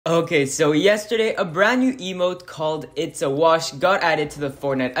Okay, so yesterday a brand new emote called It's a Wash got added to the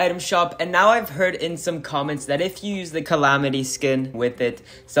Fortnite item shop, and now I've heard in some comments that if you use the calamity skin with it,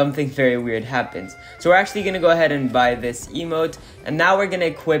 something very weird happens. So we're actually gonna go ahead and buy this emote, and now we're gonna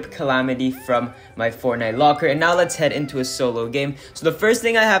equip calamity from my Fortnite locker, and now let's head into a solo game. So the first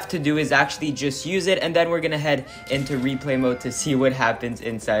thing I have to do is actually just use it, and then we're gonna head into replay mode to see what happens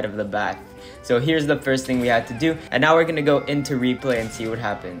inside of the bath. So here's the first thing we had to do, and now we're gonna go into replay and see what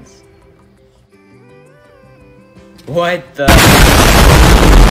happens. What the?